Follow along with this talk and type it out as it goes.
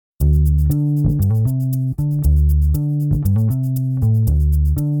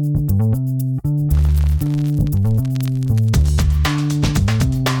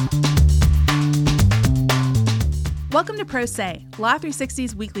to Pro Say, Law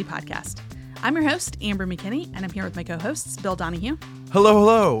 360's weekly podcast. I'm your host, Amber McKinney, and I'm here with my co-hosts, Bill Donahue.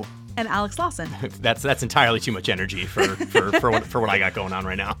 Hello. And Alex Lawson. That's entirely too much energy for what I got going on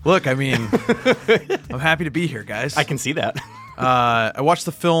right now. Look, I mean, I'm happy to be here, guys. I can see that. I watched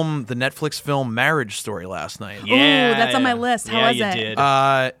the Netflix film Marriage Story last night. Ooh, that's on my list. How was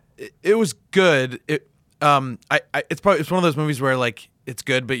it? It was good. It's one of those movies where like it's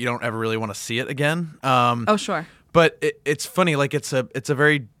good, but you don't ever really want to see it again. Oh, sure. But it's funny. Like it's a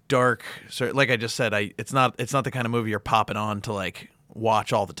very dark. Like I just said, it's not the kind of movie you're popping on to like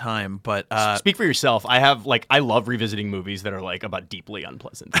watch all the time. But speak for yourself. I love revisiting movies that are like about deeply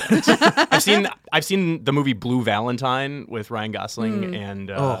unpleasant things. I've seen the movie Blue Valentine with Ryan Gosling and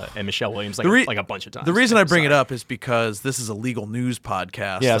Michelle Williams like a bunch of times. The reason I bring it up is because this is a legal news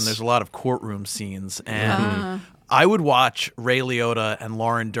podcast, yes. and there's a lot of courtroom scenes, and I would watch Ray Liotta and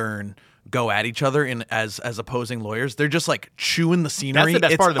Lauren Dern go at each other as opposing lawyers. They're just like chewing the scenery. That's the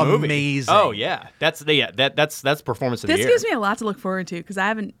best part of the movie. Amazing. Oh yeah, that's performance of the year. This gives me a lot to look forward to because I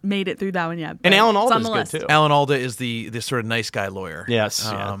haven't made it through that one yet. And Alan Alda's Alda's good too. Alan Alda is the sort of nice guy lawyer.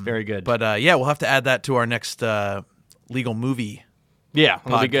 Yes, very good. But we'll have to add that to our next legal movie. Yeah,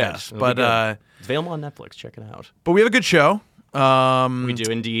 it'll be good. podcast. But it's available on Netflix. Check it out. But we have a good show. We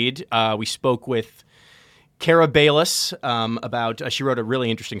do indeed. We spoke with Kara Bayless about. She wrote a really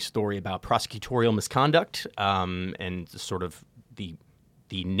interesting story about prosecutorial misconduct and sort of the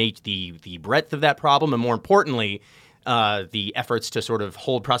breadth of that problem, and more importantly, the efforts to sort of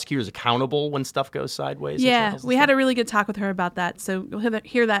hold prosecutors accountable when stuff goes sideways. Yeah, we had a really good talk with her about that. So you'll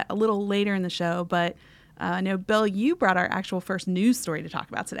hear that a little later in the show. But I know, Bill, you brought our actual first news story to talk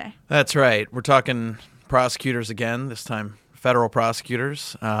about today. That's right. We're talking prosecutors again, this time federal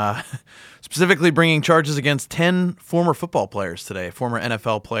prosecutors, specifically bringing charges against 10 former football players today, former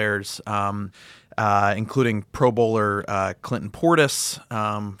NFL players, including Pro Bowler Clinton Portis,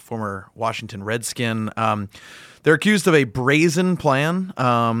 former Washington Redskin. They're accused of a brazen plan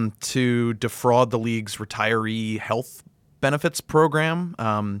to defraud the league's retiree health benefits program.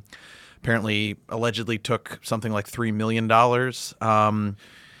 Apparently, allegedly took something like $3 million.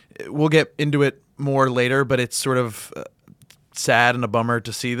 We'll get into it more later, but it's sort of sad and a bummer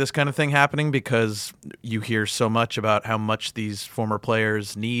to see this kind of thing happening because you hear so much about how much these former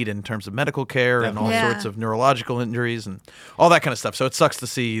players need in terms of medical care and all sorts of neurological injuries and all that kind of stuff. So it sucks to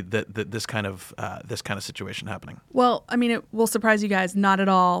see that this kind of situation happening. Well, I mean, it will surprise you guys not at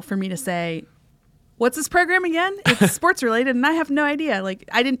all for me to say, what's this program again? It's sports related, and I have no idea. Like,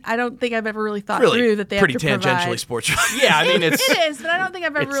 I don't think I've ever really thought through that they have to provide. Pretty tangentially sports related. Yeah, I mean, it is, but I don't think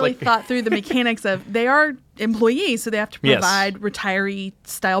I've ever really thought through the mechanics of they are employees, so they have to provide retiree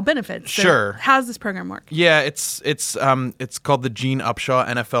style benefits. So sure. How does this program work? Yeah, it's called the Gene Upshaw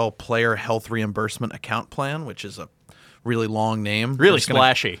NFL Player Health Reimbursement Account Plan, which is a really long name. Really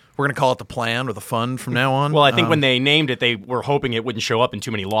splashy. We're going to call it the plan or the fund from now on. Well, I think when they named it, they were hoping it wouldn't show up in too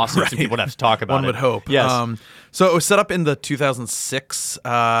many lawsuits and people would have to talk about it. One would hope. Yes. So it was set up in the 2006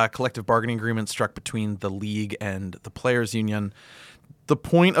 collective bargaining agreement struck between the league and the players' union. The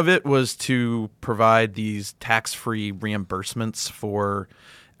point of it was to provide these tax-free reimbursements for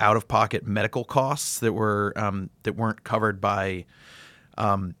out-of-pocket medical costs that weren't covered by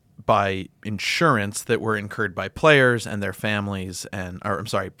insurance that were incurred by players and their families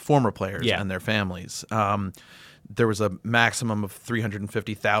former players and their families. There was a maximum of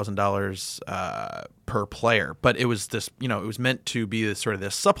 $350,000 per player, but it was this, it was meant to be this sort of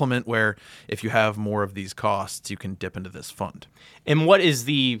this supplement where if you have more of these costs, you can dip into this fund. And what is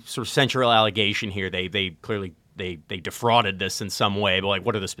the sort of central allegation here? They clearly they defrauded this in some way, but like,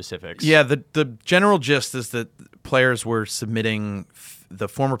 what are the specifics? Yeah, the general gist is that the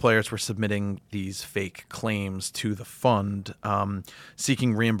former players were submitting these fake claims to the fund,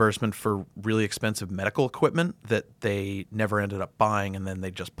 seeking reimbursement for really expensive medical equipment that they never ended up buying, and then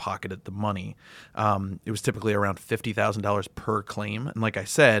they just pocketed the money. It was typically around $50,000 per claim, and like I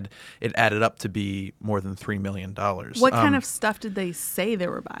said, it added up to be more than $3 million. What kind of stuff did they say they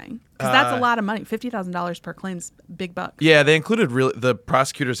were buying? Because that's a lot of money. $50,000 per claim is big bucks. Yeah, they included the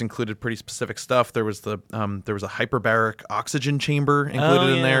prosecutors included pretty specific stuff. There was a hyperbaric oxygen chamber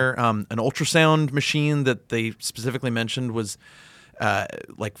included in there. An ultrasound machine that they specifically mentioned was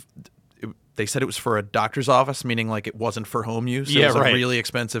they said it was for a doctor's office, meaning like it wasn't for home use. It was a really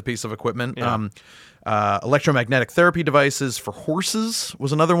expensive piece of equipment. Yeah. Electromagnetic therapy devices for horses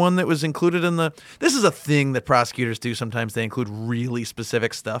was another one that was included in the. This is a thing that prosecutors do sometimes. They include really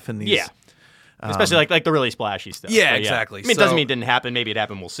specific stuff in these. Yeah. Especially like the really splashy stuff. Yeah, exactly. I mean, it doesn't mean it didn't happen. Maybe it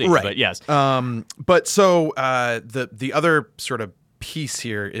happened. We'll see. Right. But yes. But so the other sort of piece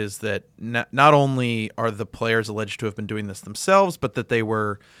here is that not only are the players alleged to have been doing this themselves, but that they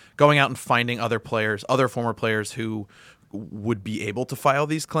were going out and finding other former players who would be able to file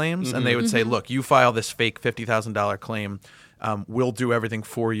these claims. And they would say, look, you file this fake $50,000 claim. We'll do everything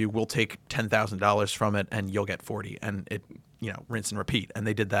for you. We'll take $10,000 from it and you'll get 40. And it, rinse and repeat. And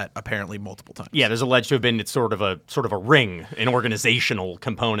they did that apparently multiple times. Yeah, there's alleged to have been it's sort of a ring, an organizational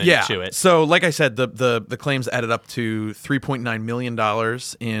component to it. So like I said, the claims added up to $3.9 million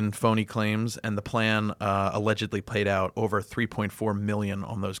in phony claims, and the plan allegedly paid out over $3.4 million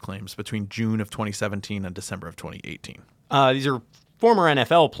on those claims between June of 2017 and December of 2018. These are former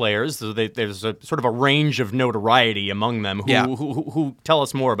NFL players. So there's a sort of a range of notoriety among them who tell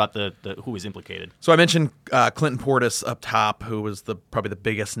us more about the who is implicated. So I mentioned Clinton Portis up top, who was probably the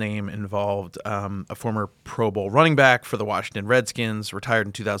biggest name involved, a former Pro Bowl running back for the Washington Redskins, retired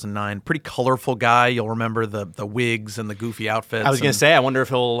in 2009. Pretty colorful guy. You'll remember the wigs and the goofy outfits. I was going to say, I wonder if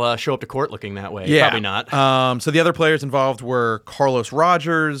he'll show up to court looking that way. Yeah. Probably not. So the other players involved were Carlos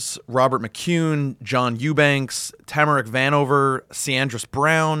Rogers, Robert McCune, John Eubanks, Tamarick Vanover, Sandras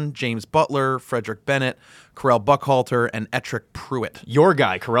Brown, James Butler, Frederick Bennett, Correll Buckhalter, and Ettrick Pruitt. Your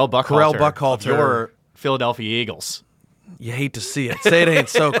guy, Correll Buckhalter. Correll Buckhalter. Of your Philadelphia Eagles. You hate to see it. Say it ain't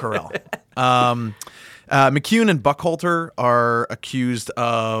so, Correll. McCune and Buckhalter are accused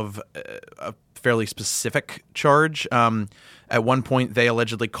of a fairly specific charge. At one point, they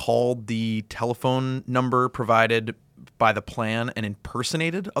allegedly called the telephone number provided by the plan and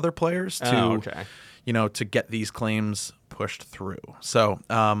impersonated other players to get these claims pushed through. So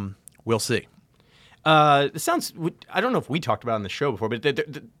we'll see. This sounds. I don't know if we talked about it on the show before, but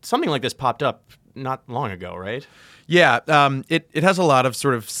something like this popped up not long ago, right? Yeah. It has a lot of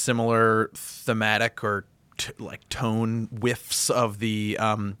sort of similar thematic or tone whiffs of the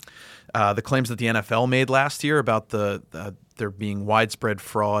claims that the NFL made last year about there being widespread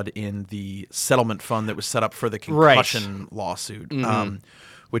fraud in the settlement fund that was set up for the concussion lawsuit,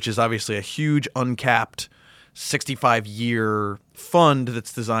 which is obviously a huge uncapped 65-year fund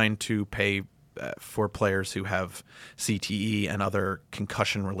that's designed to pay for players who have CTE and other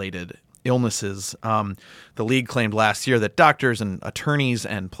concussion-related illnesses. The league claimed last year that doctors and attorneys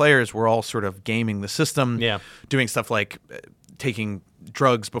and players were all sort of gaming the system, doing stuff like taking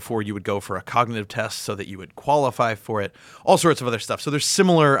drugs before you would go for a cognitive test so that you would qualify for it, all sorts of other stuff. So there's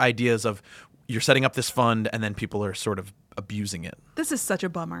similar ideas of you're setting up this fund and then people are sort of abusing it. This is such a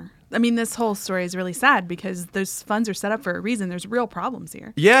bummer. I mean, this whole story is really sad because those funds are set up for a reason. There's real problems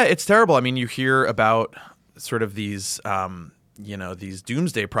here. Yeah, it's terrible. I mean, you hear about sort of these these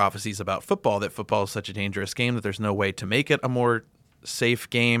doomsday prophecies about football, that football is such a dangerous game that there's no way to make it a more safe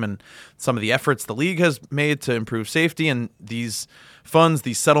game, and some of the efforts the league has made to improve safety and these funds,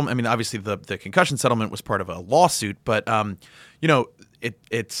 these settlement. I mean, obviously the concussion settlement was part of a lawsuit, but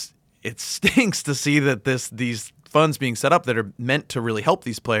it stinks to see that these funds being set up that are meant to really help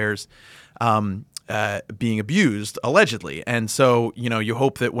these players being abused allegedly. And so, you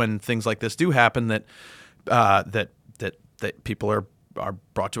hope that when things like this do happen that people are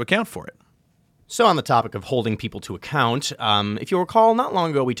brought to account for it. So on the topic of holding people to account, if you'll recall, not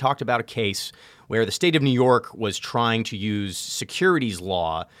long ago we talked about a case where the state of New York was trying to use securities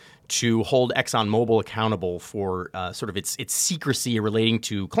law to hold ExxonMobil accountable for sort of its secrecy relating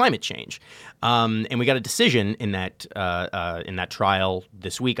to climate change, and we got a decision in that trial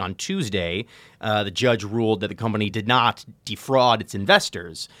this week on Tuesday. The judge ruled that the company did not defraud its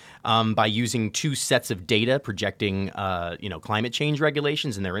investors by using two sets of data projecting climate change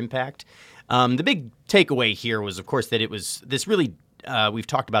regulations and their impact. The big takeaway here was, of course, that it was this really. We've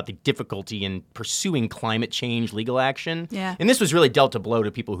talked about the difficulty in pursuing climate change legal action. Yeah. And this was really dealt a blow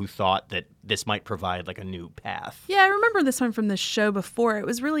to people who thought that this might provide like a new path. Yeah, I remember this one from the show before. It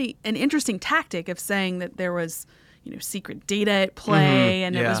was really an interesting tactic of saying that there was, secret data at play.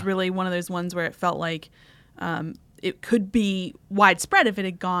 And it was really one of those ones where it felt like it could be widespread if it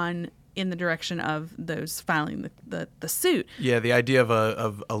had gone in the direction of those filing the suit. Yeah, the idea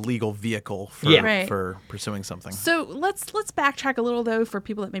of a legal vehicle for pursuing something. So let's backtrack a little, though, for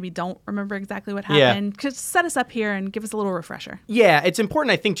people that maybe don't remember exactly what happened. Just set us up here and give us a little refresher. Yeah, it's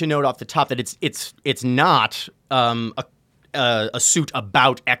important, I think, to note off the top that it's not a suit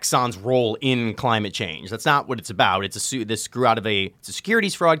about Exxon's role in climate change. That's not what it's about. It's a suit. This grew out of it's a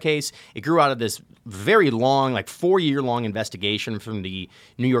securities fraud case. It grew out of this very long, 4-year-long investigation from the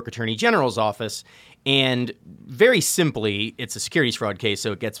New York Attorney General's office. And very simply, it's a securities fraud case,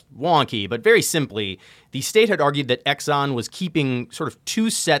 so it gets wonky, but very simply, the state had argued that Exxon was keeping sort of two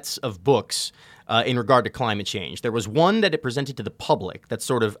sets of books in regard to climate change. There was one that it presented to the public that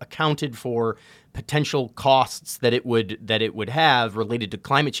sort of accounted for potential costs that it would have related to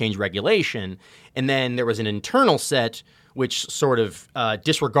climate change regulation, and then there was an internal set which sort of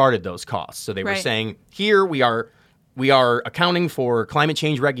disregarded those costs. So they were saying, here we are accounting for climate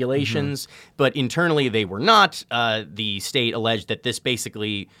change regulations, but internally they were not. The state alleged that this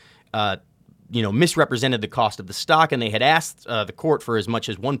basically misrepresented the cost of the stock, and they had asked the court for as much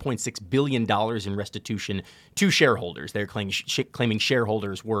as $1.6 billion in restitution to shareholders. They're claiming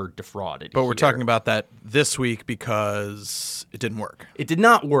shareholders were defrauded. But we're talking about that this week because it didn't work. It did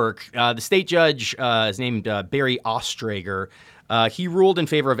not work. The state judge is named Barry Ostrager. He ruled in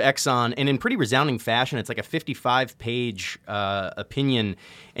favor of Exxon, and in pretty resounding fashion. It's like a 55-page opinion,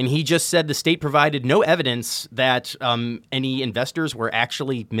 and he just said the state provided no evidence that any investors were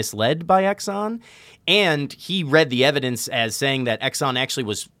actually misled by Exxon, and he read the evidence as saying that Exxon actually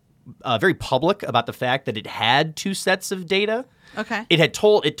was very public about the fact that it had two sets of data. Okay. It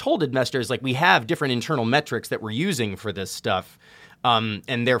told investors, like, we have different internal metrics that we're using for this stuff.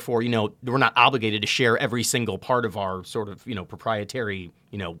 And therefore, we're not obligated to share every single part of our sort of, proprietary,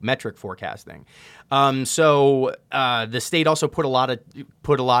 metric forecasting. So the state also put a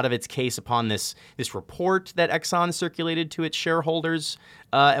lot of its case upon this report that Exxon circulated to its shareholders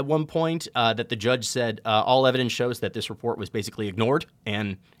at one point, that the judge said all evidence shows that this report was basically ignored.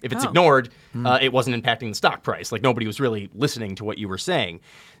 And if it's ignored, it wasn't impacting the stock price. Like, nobody was really listening to what you were saying.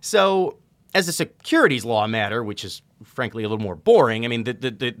 So as a securities law matter, which is frankly a little more boring, I mean,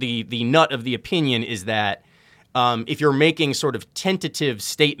 the nut of the opinion is that if you're making sort of tentative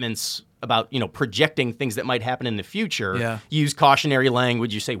statements about, projecting things that might happen in the future, use cautionary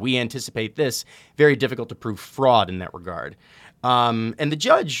language, you say, we anticipate this, very difficult to prove fraud in that regard. And the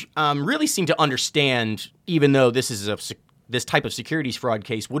judge really seemed to understand, even though this type of securities fraud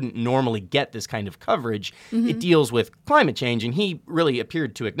case wouldn't normally get this kind of coverage, it deals with climate change, and he really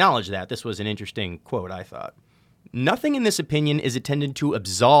appeared to acknowledge that. This was an interesting quote, I thought. Nothing in this opinion is intended to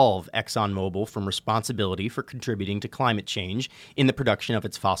absolve ExxonMobil from responsibility for contributing to climate change in the production of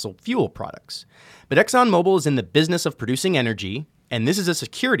its fossil fuel products. But ExxonMobil is in the business of producing energy, and this is a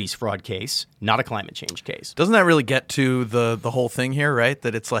securities fraud case, not a climate change case. Doesn't that really get to the whole thing here, right?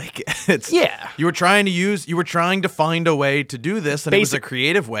 That it's like, yeah. You were trying to find a way to do this, and it was a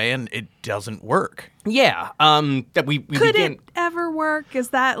creative way, and it doesn't work. Yeah. That we Could it ever work?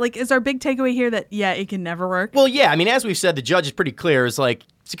 Is our big takeaway here that, it can never work? Well, yeah. I mean, as we've said, the judge is pretty clear. It's like,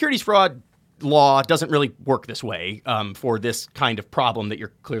 securities fraud law doesn't really work this way for this kind of problem that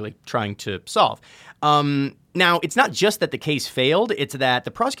you're clearly trying to solve. Now, it's not just that the case failed. It's that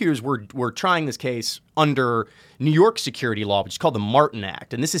the prosecutors were trying this case under New York security law, which is called the Martin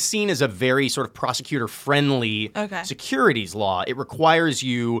Act. And this is seen as a very sort of prosecutor-friendly securities law. It requires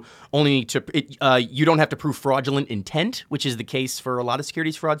you only to you don't have to prove fraudulent intent, which is the case for a lot of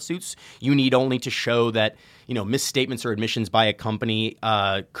securities fraud suits. You need only to show that, misstatements or admissions by a company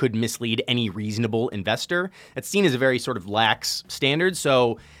could mislead any reasonable investor. It's seen as a very sort of lax standard.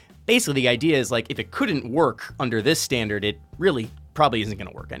 So basically, the idea is, like, if it couldn't work under this standard, it really probably isn't going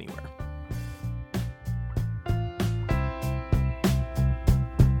to work anywhere.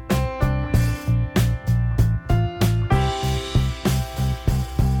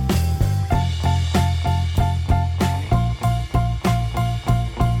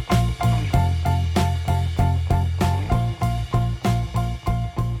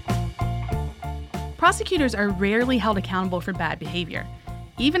 Prosecutors are rarely held accountable for bad behavior,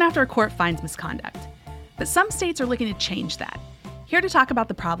 even after a court finds misconduct. But some states are looking to change that. Here to talk about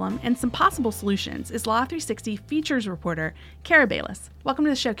the problem and some possible solutions is Law 360 features reporter Kara Bayless. Welcome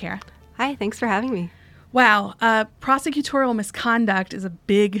to the show, Kara. Hi, thanks for having me. Wow, prosecutorial misconduct is a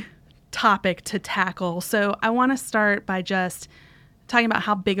big topic to tackle. So I want to start by just talking about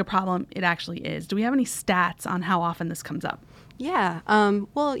how big a problem it actually is. Do we have any stats on how often this comes up? Yeah.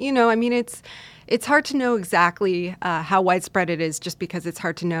 Well, it's hard to know exactly how widespread it is just because it's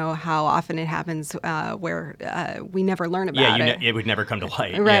hard to know how often it happens where we never learn about it. It would never come to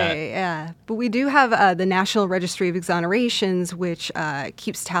light. Right, yeah. But we do have the National Registry of Exonerations, which has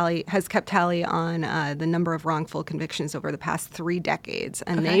kept tally on the number of wrongful convictions over the past 3 decades.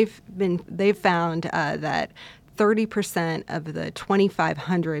 And they've found that 30% of the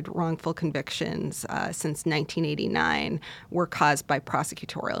 2,500 wrongful convictions since 1989 were caused by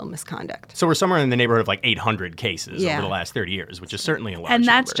prosecutorial misconduct. So we're somewhere in the neighborhood of like 800 cases over the last 30 years, which is certainly a large And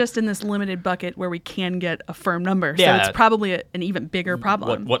that's number. just in this limited bucket where we can get a firm number. Yeah. So it's probably an even bigger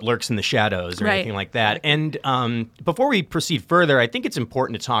problem. What lurks in the shadows or Right. anything like that. And before we proceed further, I think it's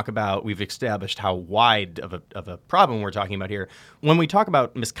important to talk about, we've established how wide of a problem we're talking about here. When we talk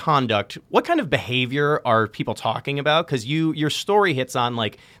about misconduct, what kind of behavior are people talking about? Because your story hits on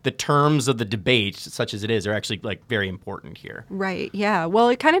like the terms of the debate, such as it is, are actually like very important here. Right. Yeah. Well,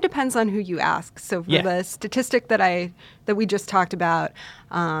 it kind of depends on who you ask. So for the statistic that we just talked about,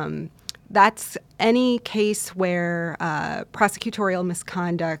 that's any case where prosecutorial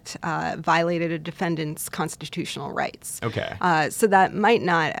misconduct violated a defendant's constitutional rights. Okay. So that might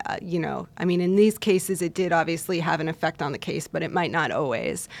not, I mean, in these cases, it did obviously have an effect on the case, but it might not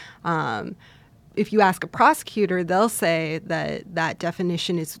always. If you ask a prosecutor, they'll say that that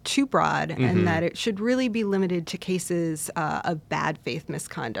definition is too broad and that it should really be limited to cases of bad faith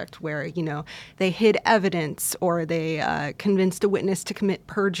misconduct where, they hid evidence or they convinced a witness to commit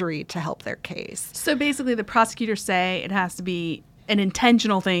perjury to help their case. So basically the prosecutors say it has to be an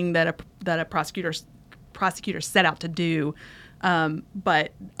intentional thing that a prosecutor set out to do.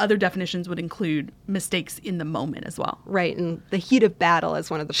 But other definitions would include mistakes in the moment as well. Right, and the heat of battle,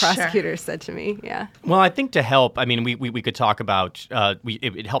 as one of the prosecutors said to me, yeah. Well, I think to help, I mean, we could talk about,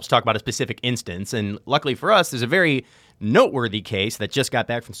 it helps talk about a specific instance, and luckily for us, there's a very noteworthy case that just got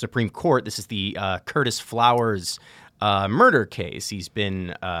back from the Supreme Court. This is the Curtis Flowers murder case. He's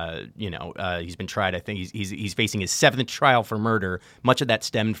been, he's been tried. I think he's facing his 7th trial for murder. Much of that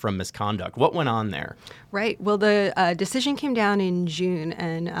stemmed from misconduct. What went on there? Right. Well, the decision came down in June,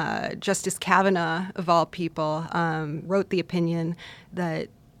 and Justice Kavanaugh, of all people, wrote the opinion that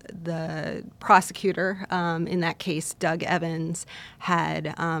the prosecutor in that case, Doug Evans,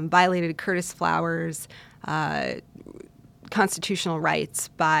 had violated Curtis Flowers' constitutional rights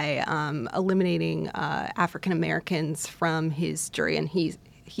by eliminating African Americans from his jury, and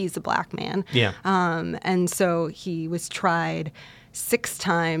he's a black man. Yeah. And so he was tried 6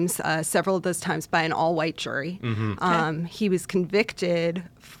 times, several of those times by an all-white jury. He was convicted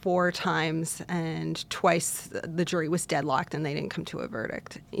 4 times, and twice the jury was deadlocked and they didn't come to a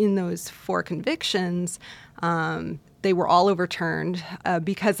verdict. In those 4 convictions, they were all overturned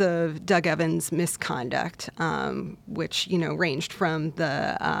because of Doug Evans' misconduct, which, ranged from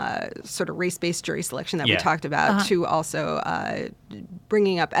the sort of race-based jury selection that we talked about to also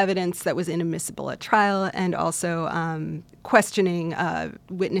bringing up evidence that was inadmissible at trial and also questioning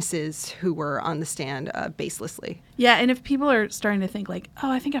witnesses who were on the stand baselessly. Yeah, and if people are starting to think like, oh,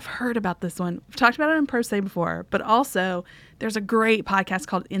 I think I've heard about this one. We've talked about it in Pro Se before, but also there's a great podcast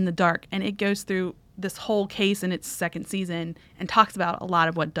called In the Dark, and it goes through this whole case in its 2nd season and talks about a lot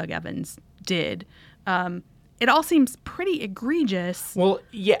of what Doug Evans did. It all seems pretty egregious. Well,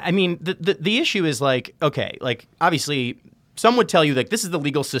 yeah, I mean, the issue is like, okay, like obviously some would tell you like this is the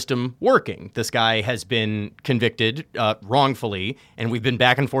legal system working. This guy has been convicted wrongfully, and we've been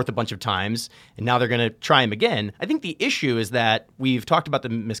back and forth a bunch of times, and now they're going to try him again. I think the issue is that we've talked about the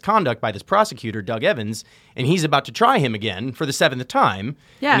misconduct by this prosecutor, Doug Evans, and he's about to try him again for the 7th time.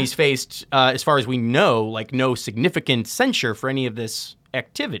 Yeah. And he's faced, as far as we know, like no significant censure for any of this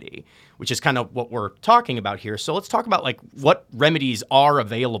activity, which is kind of what we're talking about here. So let's talk about like what remedies are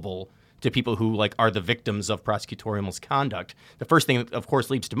available to people who like are the victims of prosecutorial misconduct. The first thing that, of course,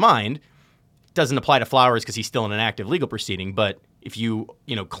 leaps to mind doesn't apply to Flowers because he's still in an active legal proceeding. But if you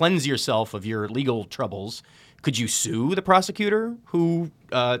cleanse yourself of your legal troubles, could you sue the prosecutor who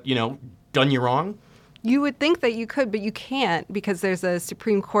done you wrong? You would think that you could, but you can't because there's a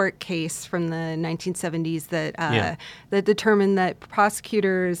Supreme Court case from the 1970s that determined that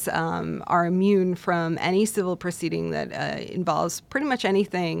prosecutors are immune from any civil proceeding that involves pretty much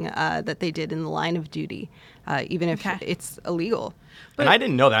anything that they did in the line of duty, even if it's illegal. And I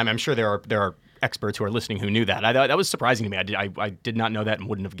didn't know that. I mean, I'm sure there are experts who are listening who knew that. That was surprising to me. I did not know that and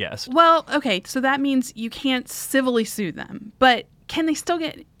wouldn't have guessed. Well, okay, so that means you can't civilly sue them, but can they still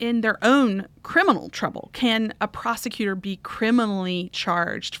get in their own criminal trouble? Can a prosecutor be criminally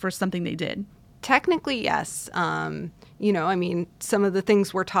charged for something they did? Technically, yes. Some of the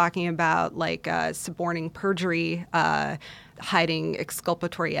things we're talking about, like suborning perjury, hiding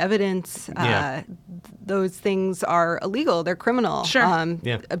exculpatory evidence, those things are illegal. They're criminal. Sure.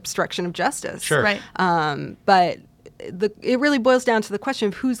 Obstruction of justice. Sure. Right. But it really boils down to the question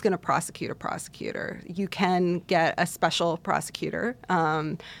of who's going to prosecute a prosecutor. You can get a special prosecutor.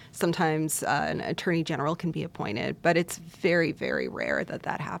 Sometimes an attorney general can be appointed, but it's very, very rare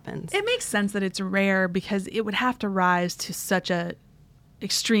that happens. It makes sense that it's rare because it would have to rise to such a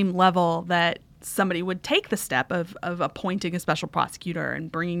extreme level that somebody would take the step of appointing a special prosecutor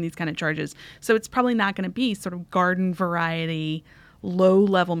and bringing these kind of charges. So it's probably not going to be sort of garden variety,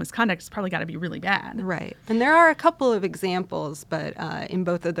 low-level misconduct. It's probably got to be really bad. Right. And there are a couple of examples, but in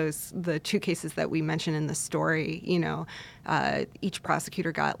both of those, the two cases that we mentioned in the story, each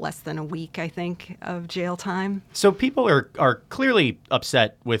prosecutor got less than a week, I think, of jail time. So people are clearly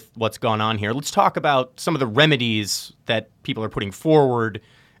upset with what's gone on here. Let's talk about some of the remedies that people are putting forward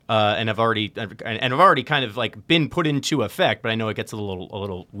and have already kind of like been put into effect, but I know it gets a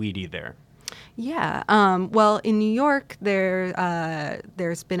little weedy there. Yeah. Well, in New York,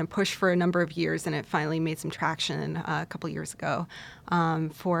 there's been a push for a number of years, and it finally made some traction a couple years ago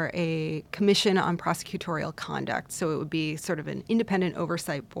for a commission on prosecutorial conduct. So it would be sort of an independent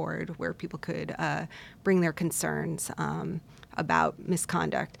oversight board where people could bring their concerns about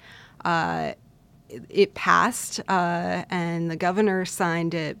misconduct. It passed, and the governor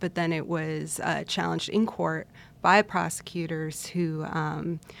signed it, but then it was challenged in court by prosecutors who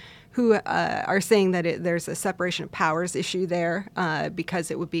are saying that there's a separation of powers issue there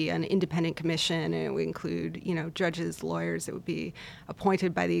because it would be an independent commission, and it would include, judges, lawyers. It would be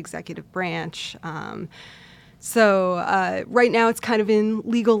appointed by the executive branch. So right now it's kind of in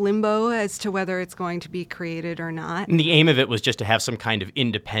legal limbo as to whether it's going to be created or not. And the aim of it was just to have some kind of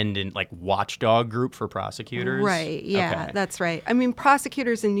independent, like, watchdog group for prosecutors? Right, yeah, okay. That's right. I mean,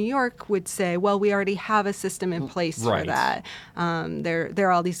 prosecutors in New York would say, well, we already have a system in place for that. There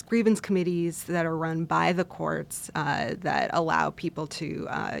are all these grievance committees that are run by the courts that allow people to,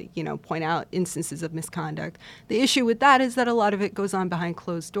 point out instances of misconduct. The issue with that is that a lot of it goes on behind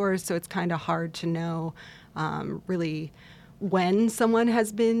closed doors, so it's kind of hard to know really when someone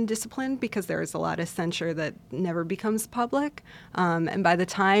has been disciplined because there is a lot of censure that never becomes public. And by the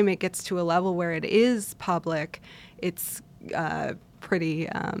time it gets to a level where it is public, it's pretty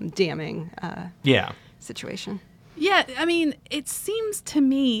damning situation. Yeah, I mean, it seems to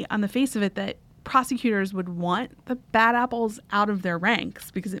me on the face of it that prosecutors would want the bad apples out of their ranks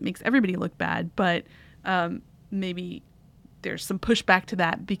because it makes everybody look bad, but maybe there's some pushback to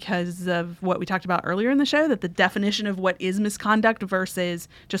that because of what we talked about earlier in the show, that the definition of what is misconduct versus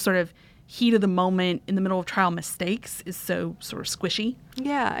just sort of heat of the moment in the middle of trial mistakes is so sort of squishy.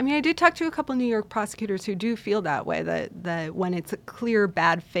 Yeah, I mean, I did talk to a couple New York prosecutors who do feel that way, that when it's a clear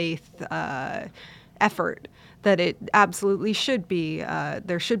bad faith effort, that it absolutely should be,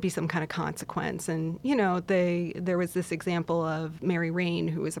 there should be some kind of consequence. And, there was this example of Mary Rain,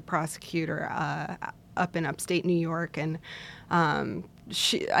 who was a prosecutor up in upstate New York, and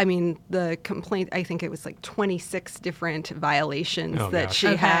the complaint, I think it was like 26 different violations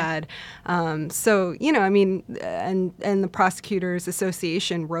she had. And the Prosecutors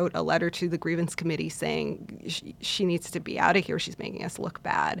Association wrote a letter to the grievance committee saying she needs to be out of here. She's making us look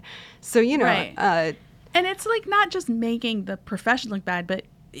bad. So, Right. And it's like not just making the profession look bad, but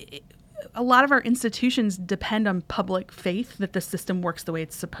a lot of our institutions depend on public faith that the system works the way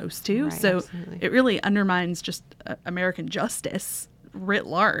it's supposed to. Right, so absolutely. It really undermines just American justice writ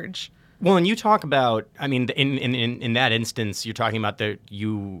large. Well, and you talk about, I mean, in that instance, you're talking about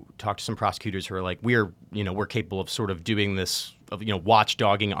you talk to some prosecutors who are like, we're capable of sort of doing this, of,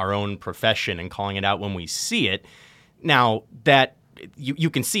 watchdogging our own profession and calling it out when we see it. Now, that you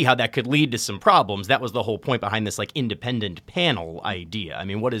can see how that could lead to some problems. That was the whole point behind this like independent panel idea. I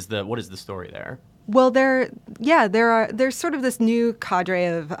mean, what is the story there? Well, there's sort of this new cadre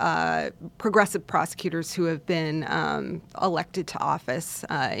of progressive prosecutors who have been elected to office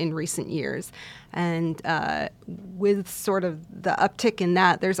in recent years. And with sort of the uptick in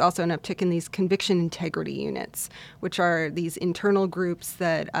that, there's also an uptick in these conviction integrity units, which are these internal groups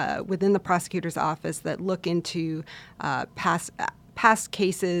that within the prosecutor's office that look into past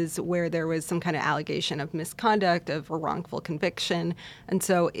cases where there was some kind of allegation of misconduct, of a wrongful conviction. And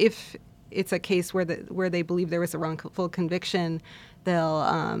so if it's a case where they believe there was a wrongful conviction, they'll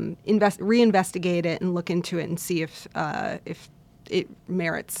reinvestigate it and look into it and see if it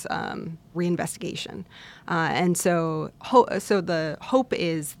merits reinvestigation. And so the hope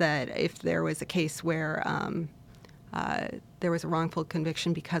is that if there was a case where there was a wrongful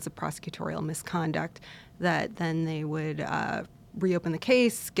conviction because of prosecutorial misconduct, that then they would reopen the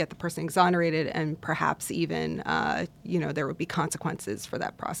case, get the person exonerated, and perhaps even, there would be consequences for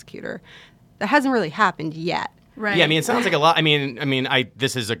that prosecutor. That hasn't really happened yet. Right. Yeah, I mean, it sounds like a lot.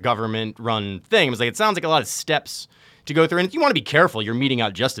 This is a government-run thing. It was like it sounds like a lot of steps to go through, and you want to be careful. You're meting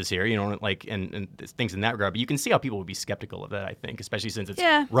out justice here, and things in that regard. But you can see how people would be skeptical of that, I think, especially since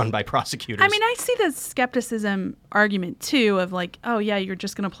it's run by prosecutors. I mean, I see the skepticism argument too of like, oh yeah, you're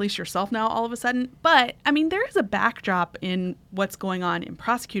just going to police yourself now all of a sudden. But I mean, there is a backdrop in what's going on in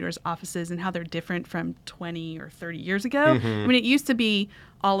prosecutors' offices and how they're different from 20 or 30 years ago. I mean, it used to be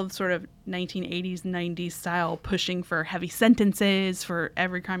all of sort of 1980s, 90s style pushing for heavy sentences for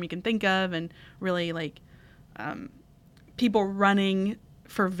every crime you can think of, and really like people running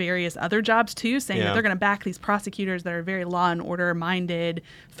for various other jobs too, saying that they're going to back these prosecutors that are very law and order minded,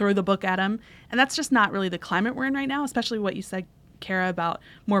 throw the book at them. And that's just not really the climate we're in right now, especially what you said, Kara, about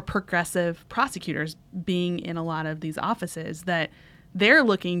more progressive prosecutors being in a lot of these offices, that they're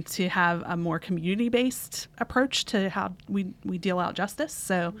looking to have a more community-based approach to how we deal out justice.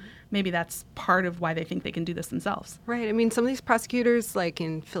 So maybe that's part of why they think they can do this themselves. Right. I mean, some of these prosecutors, like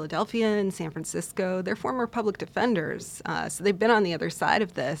in Philadelphia and San Francisco, they're former public defenders. So they've been on the other side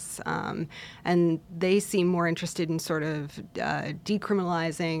of this. And they seem more interested in sort of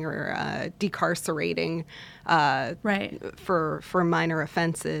decriminalizing or decarcerating for minor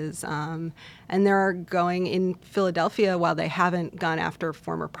offenses. And they're going in Philadelphia, while they haven't gone after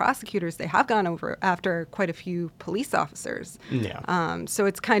former prosecutors, they have gone after quite a few police officers. Yeah. So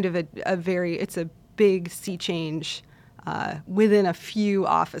it's kind of it's a big sea change within a few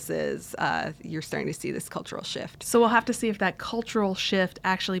offices. You're starting to see this cultural shift. So we'll have to see if that cultural shift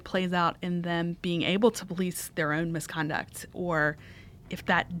actually plays out in them being able to police their own misconduct, or if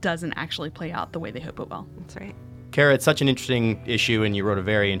that doesn't actually play out the way they hope it will. That's right. Kara, it's such an interesting issue, and you wrote a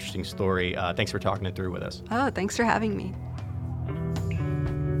very interesting story. Thanks for talking it through with us. Oh, thanks for having me.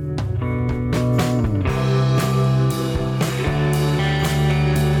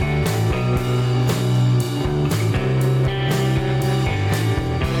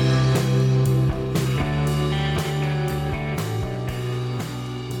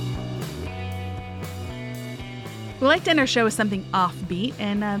 We like to end our show with something offbeat,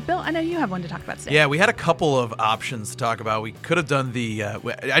 and Bill, I know you have one to talk about today. Yeah, we had a couple of options to talk about. We could have done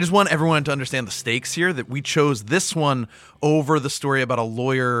I just want everyone to understand the stakes here, that we chose this one over the story about a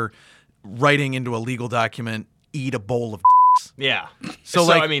lawyer writing into a legal document, eat a bowl of dicks. Yeah.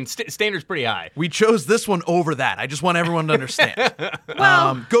 So I mean, standard's pretty high. We chose this one over that. I just want everyone to understand.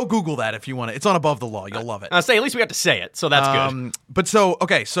 Go Google that if you want it. It's on Above the Law. You'll love it. I'll say at least we got to say it, so that's good. But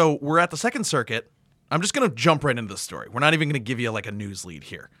so we're at the Second Circuit. I'm just going to jump right into the story. We're not even going to give you like a news lead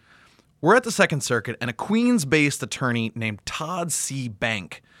here. We're at the Second Circuit, and a Queens-based attorney named Todd C.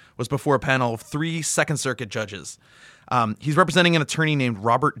 Bank was before a panel of 3 Second Circuit judges. He's representing an attorney named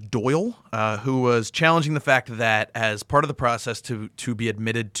Robert Doyle, who was challenging the fact that as part of the process to be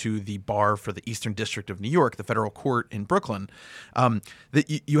admitted to the bar for the Eastern District of New York, the federal court in Brooklyn,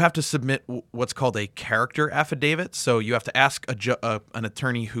 that you have to submit what's called a character affidavit. So you have to ask an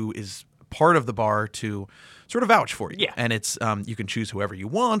attorney who is part of the bar to sort of vouch for you. Yeah. And it's you can choose whoever you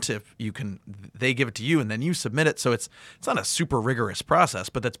want. They give it to you and then you submit it. So it's not a super rigorous process,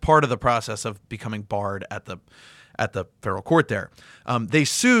 but that's part of the process of becoming barred at the federal court there. They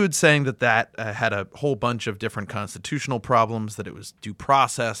sued, saying that had a whole bunch of different constitutional problems, that it was due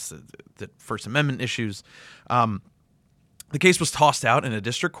process, that First Amendment issues. The case was tossed out in a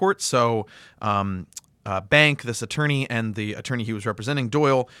district court, so Bank, this attorney, and the attorney he was representing,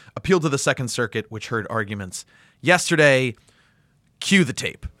 Doyle, appealed to the Second Circuit, which heard arguments yesterday. Cue the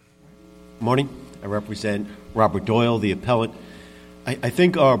tape. Morning. I represent Robert Doyle, the appellant. I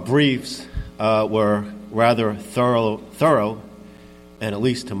think our briefs were rather thorough, and at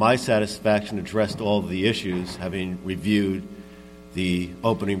least to my satisfaction addressed all of the issues, having reviewed the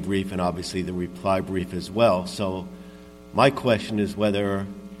opening brief and obviously the reply brief as well. So my question is whether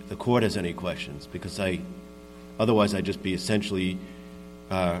the court has any questions, because otherwise I'd just be essentially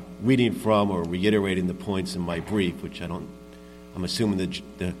reading from or reiterating the points in my brief, which I'm assuming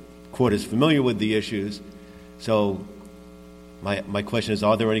the court is familiar with the issues. So my question is,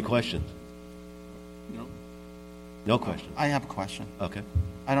 are there any questions? No. No question. I have a question. Okay.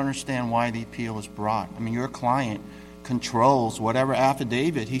 I don't understand why the appeal is brought. I mean, your client controls whatever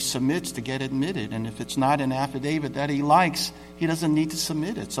affidavit he submits to get admitted, and if it's not an affidavit that he likes, he doesn't need to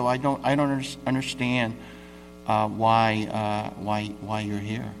submit it. So I don't understand why you're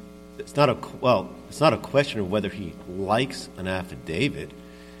here. It's not a question of whether he likes an affidavit.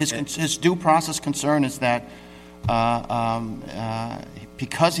 His due process concern is that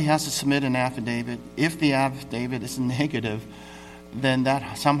because he has to submit an affidavit, if the affidavit is negative, then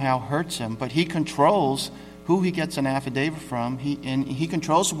that somehow hurts him. But he controls who he gets an affidavit from, he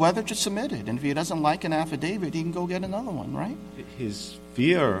controls whether to submit it. And if he doesn't like an affidavit, he can go get another one, right? His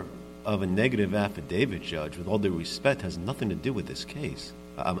fear of a negative affidavit, Judge, with all due respect, has nothing to do with this case.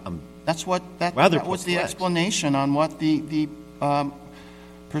 That was the explanation on what the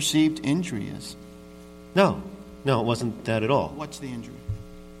perceived injury is. No, it wasn't that at all. What's the injury?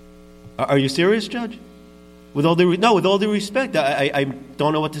 Are you serious, Judge? With all due respect, I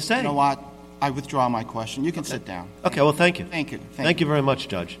don't know what to say. You know what? I withdraw my question. You can sit down. Okay, well, thank you. Thank you. Thank you very much,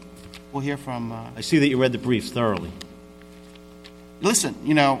 Judge. We'll hear from... I see that you read the briefs thoroughly. Listen,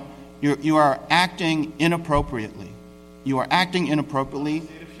 you are acting inappropriately. You are acting inappropriately.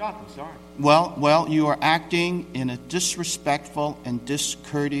 State of shock, I'm sorry. Well, you are acting in a disrespectful and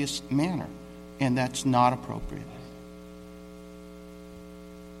discourteous manner, and that's not appropriate.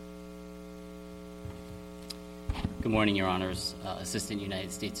 Good morning, Your Honors. Assistant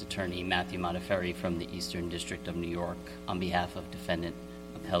United States Attorney Matthew Montefiore from the Eastern District of New York on behalf of Defendant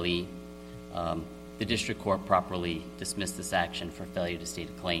Appellee. The District Court properly dismissed this action for failure to state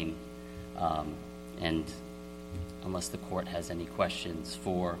a claim, and unless the Court has any questions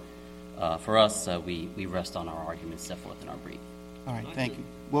for us, we rest on our arguments set forth in our brief. All right, thank you.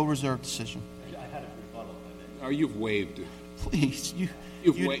 We'll reserve decision. You've waived it. Please,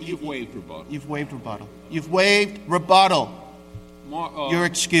 You've waived rebuttal. You've waived rebuttal. You've waived rebuttal. You're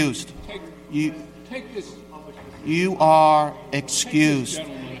excused. Take this. You are excused.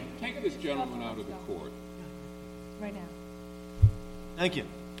 Take this gentleman out of the court. Right now. Thank you.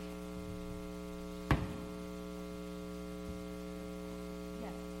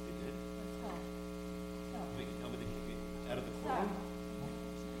 Yes. Let's go. Wait, you tell me to keep it out of the court?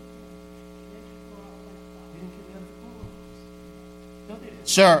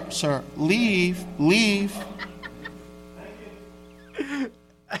 Sir, leave.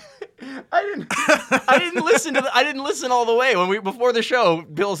 I didn't listen all the way before the show.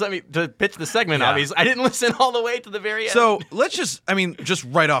 Bill sent me to pitch the segment. Yeah. Obviously, I didn't listen all the way to the very end. So let's just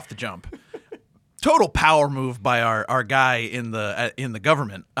right off the jump, total power move by our guy in the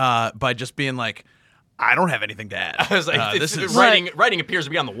government by just being like, I don't have anything to add. I was like, writing appears to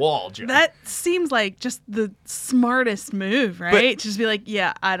be on the wall, Joe. That seems like just the smartest move, right? Just be like,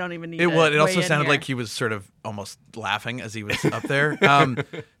 yeah, I don't even need it. It Also sounded like he was sort of almost laughing as he was up there.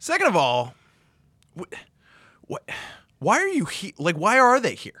 Second of all, why are you why are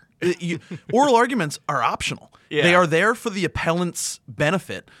they here? Oral arguments are optional. Yeah. They are there for the appellant's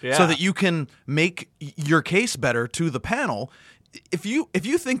benefit, Yeah. so that you can make your case better to the panel. If you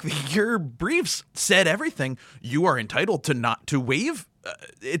think that your briefs said everything, you are entitled to waive.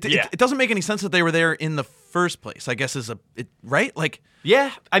 It doesn't make any sense that they were there in the first place. I guess right? Like,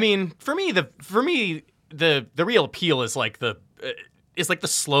 yeah. I mean, for me, the real appeal is like the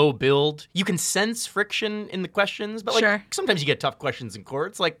slow build. You can sense friction in the questions, but Sure. Sometimes you get tough questions in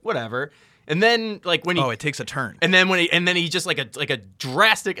court. It's like whatever. And then when it takes a turn. And then he just like a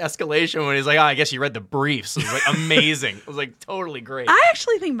drastic escalation when he's like, I guess you read the briefs. It was like amazing. It was like totally great. I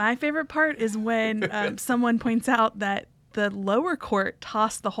actually think my favorite part is when someone points out that the lower court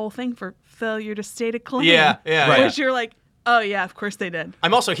tossed the whole thing for failure to state a claim. Yeah. Which you're like, oh yeah, of course they did.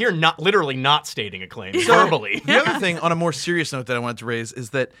 I'm also here literally not stating a claim verbally. The other thing, on a more serious note, that I wanted to raise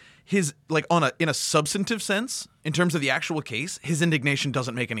is that his in a substantive sense, in terms of the actual case, his indignation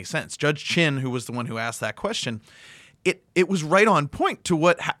doesn't make any sense. Judge Chin, who was the one who asked that question, it was right on point to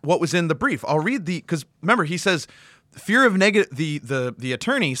what was in the brief. I'll read because remember he says fear of negative. The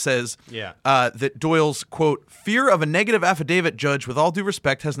attorney says that Doyle's quote fear of a negative affidavit, Judge, with all due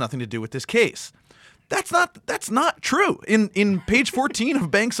respect, has nothing to do with this case. That's not true. In page 14 of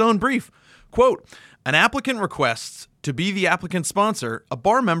Bank's own brief, quote, an applicant requests to be the applicant's sponsor, a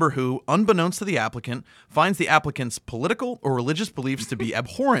bar member who, unbeknownst to the applicant, finds the applicant's political or religious beliefs to be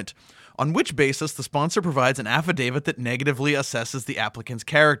abhorrent, on which basis the sponsor provides an affidavit that negatively assesses the applicant's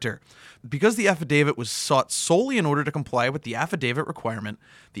character. Because the affidavit was sought solely in order to comply with the affidavit requirement,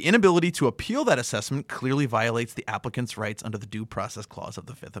 the inability to appeal that assessment clearly violates the applicant's rights under the Due Process Clause of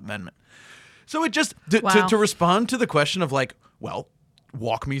the Fifth Amendment. So it just to respond to the question of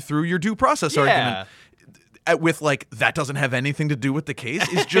walk me through your due process argument with that doesn't have anything to do with the case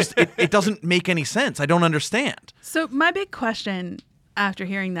is just it doesn't make any sense. I don't understand. So my big question after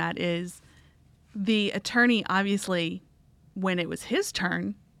hearing that is the attorney obviously, when it was his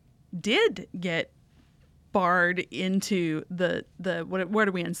turn, did get barred into the what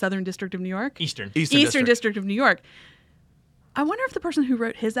are we in, Southern District of New York? Eastern District of New York. I wonder if the person who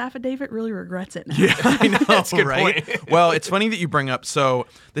wrote his affidavit really regrets it now. Yeah, I know, That's a good right? point. Well, it's funny that you bring up. So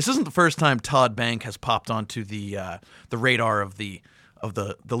this isn't the first time Todd Bank has popped onto the radar of the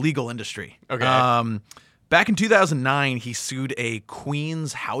legal industry. Okay. Back in 2009, he sued a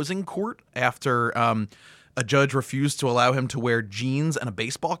Queens housing court after a judge refused to allow him to wear jeans and a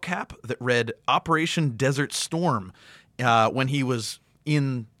baseball cap that read Operation Desert Storm when he was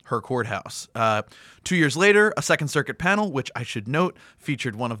in her courthouse. 2 years later, a Second Circuit panel, which I should note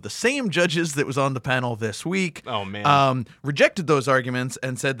featured one of the same judges that was on the panel this week, rejected those arguments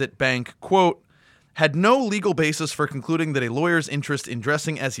and said that Bank, quote, had no legal basis for concluding that a lawyer's interest in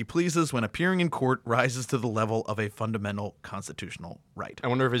dressing as he pleases when appearing in court rises to the level of a fundamental constitutional right. I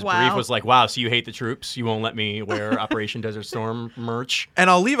wonder if his brief was like, wow, so you hate the troops? You won't let me wear Operation Desert Storm merch? And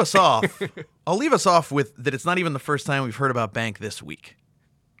I'll leave us off with that it's not even the first time we've heard about Bank this week.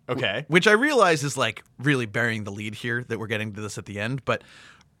 Okay. Which I realize is like really burying the lead here that we're getting to this at the end. But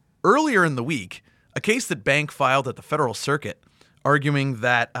earlier in the week, a case that Bank filed at the Federal Circuit arguing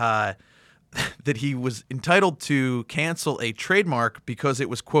that that he was entitled to cancel a trademark because it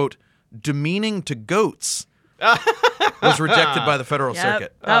was, quote, demeaning to goats was rejected by the Federal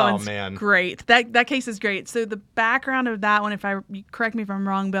Circuit. That one's great. That case is great. So the background of that one, correct me if I'm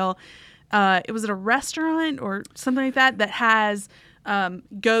wrong, Bill, it was at a restaurant or something like that has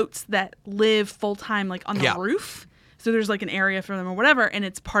goats that live full-time like on the roof. So there's like an area for them or whatever, and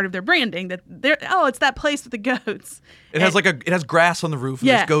it's part of their branding that it's that place with the goats. It has grass on the roof and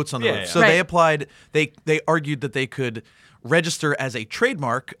there's goats on the roof. Yeah. So they argued that they could register as a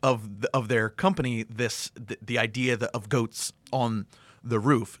trademark of their company the idea of goats on the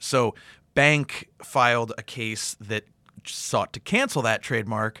roof. So Bank filed a case that sought to cancel that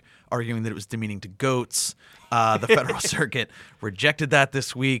trademark, arguing that it was demeaning to goats. The Federal Circuit rejected that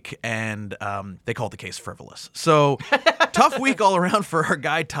this week, and they called the case frivolous. So, tough week all around for our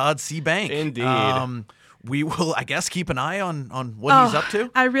guy, Todd C. Bank. Indeed. We will, I guess, keep an eye on what he's up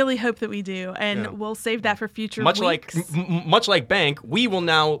to. I really hope that we do, and we'll save that for future weeks. Much like Bank, we will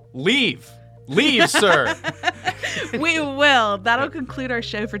now leave. Leave, sir. We will. That'll conclude our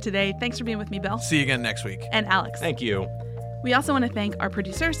show for today. Thanks for being with me, Bill. See you again next week. And Alex. Thank you. We also want to thank our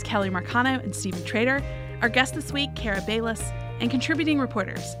producers, Kelly Marcano and Stephen Trader, our guest this week, Kara Bayless, and contributing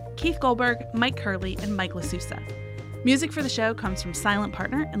reporters, Keith Goldberg, Mike Curley, and Mike LaSousa. Music for the show comes from Silent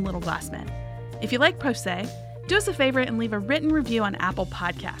Partner and Little Glass Men. If you like Pro Se, do us a favor and leave a written review on Apple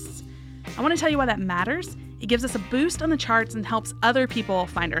Podcasts. I want to tell you why that matters. It gives us a boost on the charts and helps other people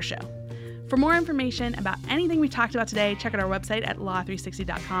find our show. For more information about anything we talked about today, check out our website at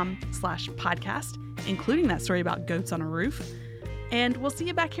law360.com/podcast, including that story about goats on a roof. And we'll see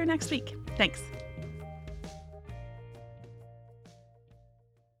you back here next week. Thanks.